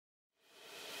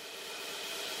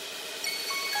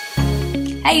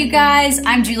Hey you guys,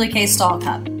 I'm Julie K.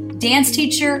 Stallcup, dance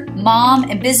teacher, mom,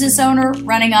 and business owner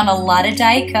running on a lot of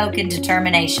Diet Coke and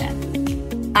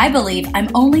determination. I believe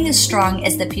I'm only as strong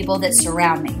as the people that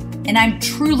surround me, and I'm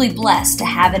truly blessed to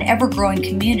have an ever-growing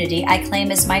community I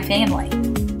claim as my family.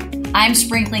 I'm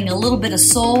sprinkling a little bit of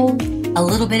soul, a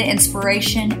little bit of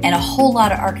inspiration, and a whole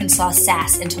lot of Arkansas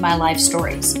sass into my life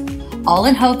stories, all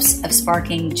in hopes of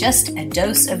sparking just a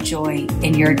dose of joy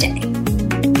in your day.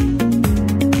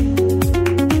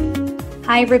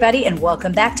 Hi, everybody, and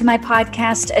welcome back to my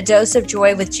podcast, A Dose of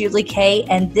Joy with Julie K.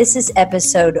 And this is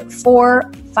episode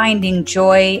 4, Finding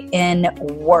Joy in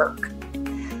Work.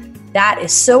 That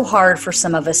is so hard for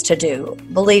some of us to do.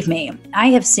 Believe me, I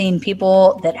have seen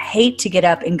people that hate to get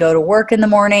up and go to work in the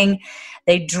morning.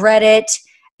 They dread it.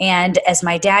 And as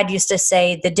my dad used to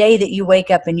say, the day that you wake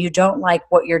up and you don't like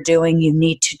what you're doing, you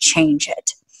need to change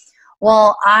it.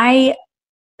 Well, I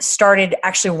started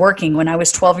actually working when I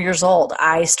was 12 years old.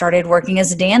 I started working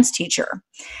as a dance teacher.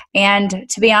 And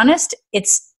to be honest,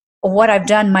 it's what I've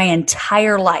done my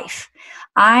entire life.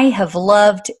 I have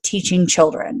loved teaching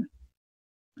children.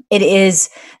 It is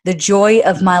the joy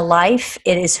of my life.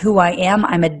 It is who I am.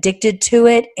 I'm addicted to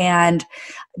it. And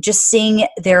just seeing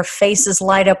their faces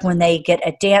light up when they get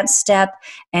a dance step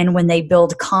and when they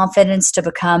build confidence to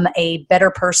become a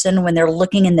better person when they're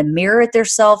looking in the mirror at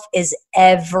themselves is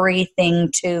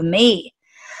everything to me.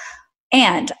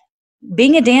 And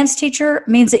being a dance teacher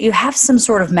means that you have some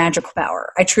sort of magical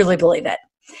power. I truly believe it.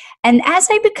 And as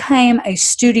I became a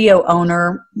studio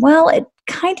owner, well, it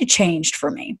kind of changed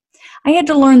for me. I had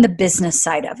to learn the business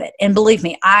side of it. And believe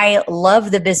me, I love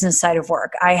the business side of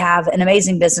work. I have an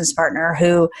amazing business partner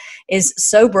who is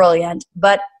so brilliant,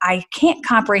 but I can't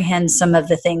comprehend some of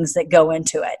the things that go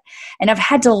into it. And I've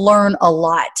had to learn a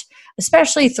lot,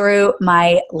 especially through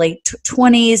my late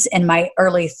 20s and my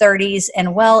early 30s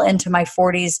and well into my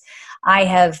 40s. I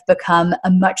have become a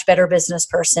much better business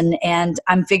person and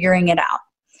I'm figuring it out.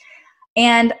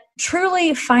 And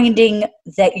truly finding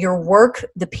that your work,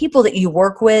 the people that you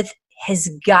work with,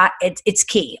 it's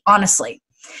key, honestly.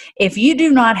 If you do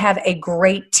not have a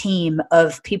great team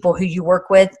of people who you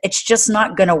work with, it's just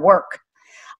not going to work.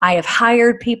 I have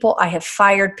hired people. I have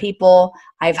fired people.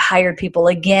 I've hired people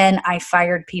again. I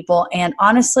fired people. And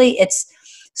honestly, it's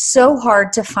so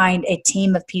hard to find a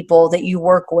team of people that you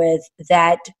work with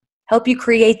that help you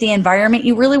create the environment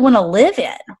you really want to live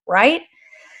in, right?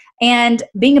 And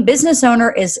being a business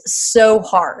owner is so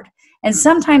hard. And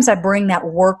sometimes I bring that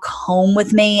work home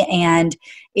with me, and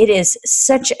it is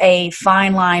such a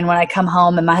fine line when I come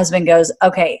home and my husband goes,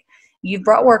 okay, you've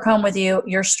brought work home with you.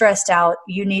 You're stressed out.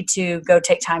 You need to go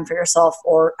take time for yourself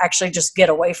or actually just get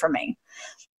away from me.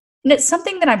 And it's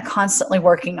something that I'm constantly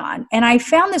working on. And I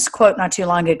found this quote not too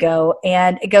long ago,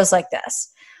 and it goes like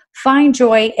this: find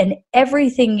joy in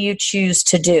everything you choose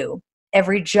to do.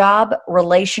 Every job,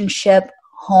 relationship,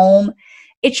 home,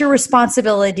 it's your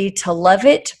responsibility to love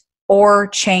it or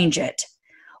change it.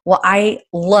 Well, I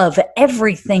love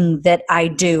everything that I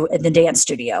do in the dance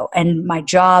studio and my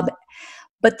job.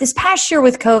 But this past year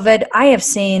with COVID, I have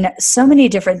seen so many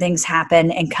different things happen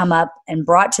and come up and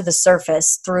brought to the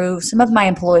surface through some of my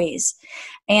employees.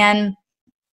 And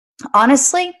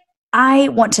honestly, I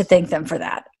want to thank them for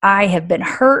that. I have been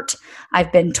hurt.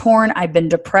 I've been torn. I've been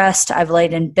depressed. I've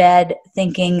laid in bed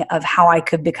thinking of how I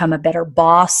could become a better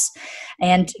boss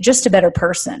and just a better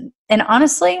person. And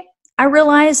honestly, I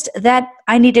realized that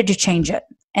I needed to change it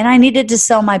and I needed to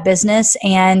sell my business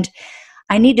and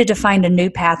I needed to find a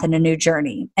new path and a new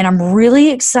journey. And I'm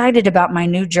really excited about my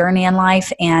new journey in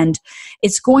life. And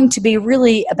it's going to be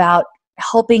really about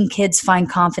helping kids find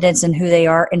confidence in who they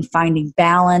are and finding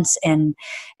balance and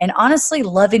honestly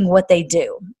loving what they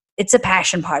do. It's a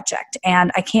passion project,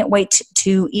 and I can't wait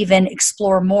to even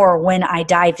explore more when I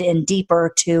dive in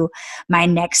deeper to my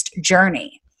next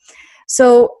journey.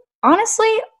 So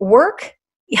honestly, work,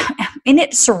 and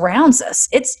it surrounds us.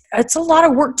 It's a lot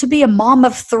of work to be a mom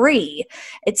of 3.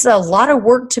 It's a lot of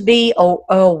work to be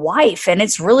a wife, and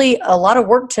it's really a lot of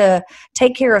work to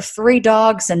take care of 3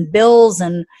 dogs and bills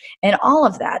and all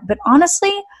of that. But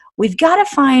honestly, we've got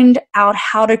to find out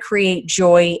how to create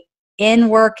joy in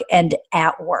work and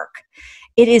at work.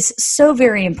 It is so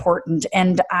very important,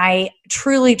 and I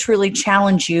truly, truly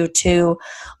challenge you to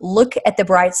look at the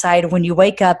bright side when you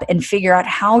wake up and figure out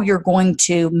how you're going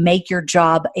to make your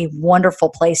job a wonderful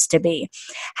place to be.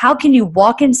 How can you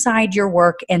walk inside your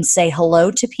work and say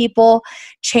hello to people,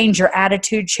 change your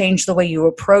attitude, change the way you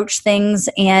approach things,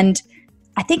 and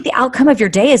I think the outcome of your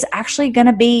day is actually going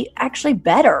to be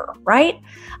better, right?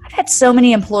 I've had so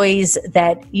many employees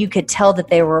that you could tell that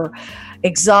they were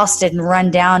exhausted and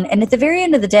run down. And at the very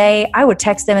end of the day, I would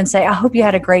text them and say, I hope you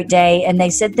had a great day. And they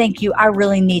said, thank you. I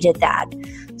really needed that.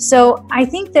 So I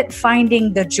think that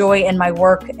finding the joy in my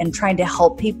work and trying to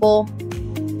help people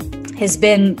has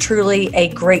been truly a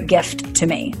great gift to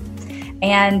me.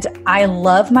 And I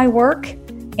love my work.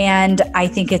 And I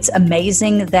think it's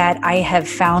amazing that I have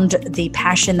found the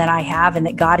passion that I have and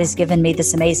that God has given me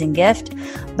this amazing gift.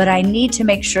 But I need to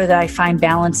make sure that I find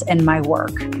balance in my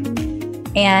work.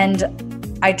 And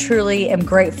I truly am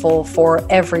grateful for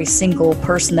every single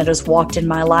person that has walked in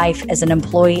my life as an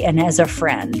employee and as a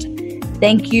friend.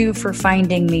 Thank you for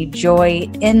finding me joy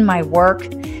in my work,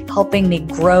 helping me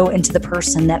grow into the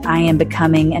person that I am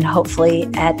becoming, and hopefully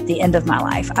at the end of my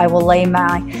life, I will lay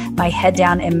my head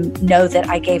down and know that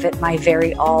I gave it my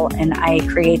very all and I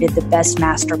created the best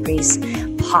masterpiece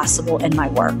possible in my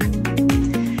work.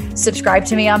 Subscribe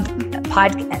to me on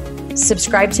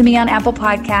Apple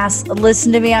Podcasts,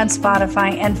 listen to me on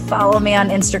Spotify, and follow me on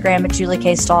Instagram at Julie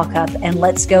K. Stallcup. And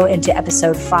let's go into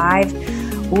episode 5.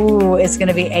 Ooh, it's going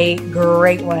to be a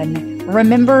great one.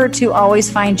 Remember to always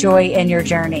find joy in your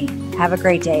journey. Have a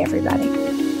great day, everybody.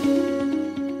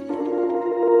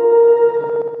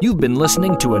 You've been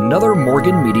listening to another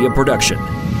Morgan Media production.